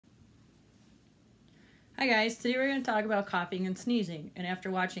Hi guys, today we're going to talk about coughing and sneezing. And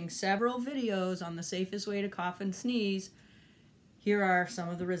after watching several videos on the safest way to cough and sneeze, here are some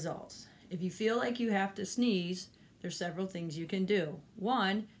of the results. If you feel like you have to sneeze, there's several things you can do.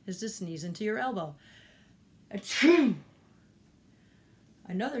 One is to sneeze into your elbow. Achoo!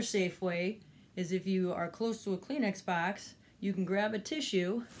 Another safe way is if you are close to a Kleenex box, you can grab a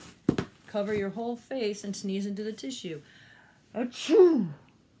tissue, cover your whole face, and sneeze into the tissue. Achoo!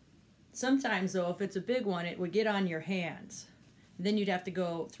 Sometimes, though, if it's a big one, it would get on your hands. Then you'd have to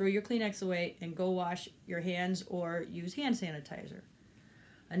go throw your Kleenex away and go wash your hands or use hand sanitizer.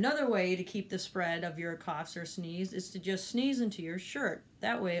 Another way to keep the spread of your coughs or sneeze is to just sneeze into your shirt.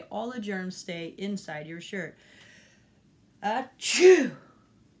 That way, all the germs stay inside your shirt. Achoo!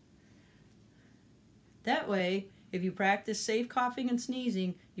 That way, if you practice safe coughing and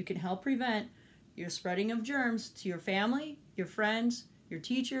sneezing, you can help prevent your spreading of germs to your family, your friends, your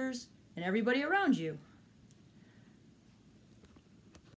teachers, and everybody around you.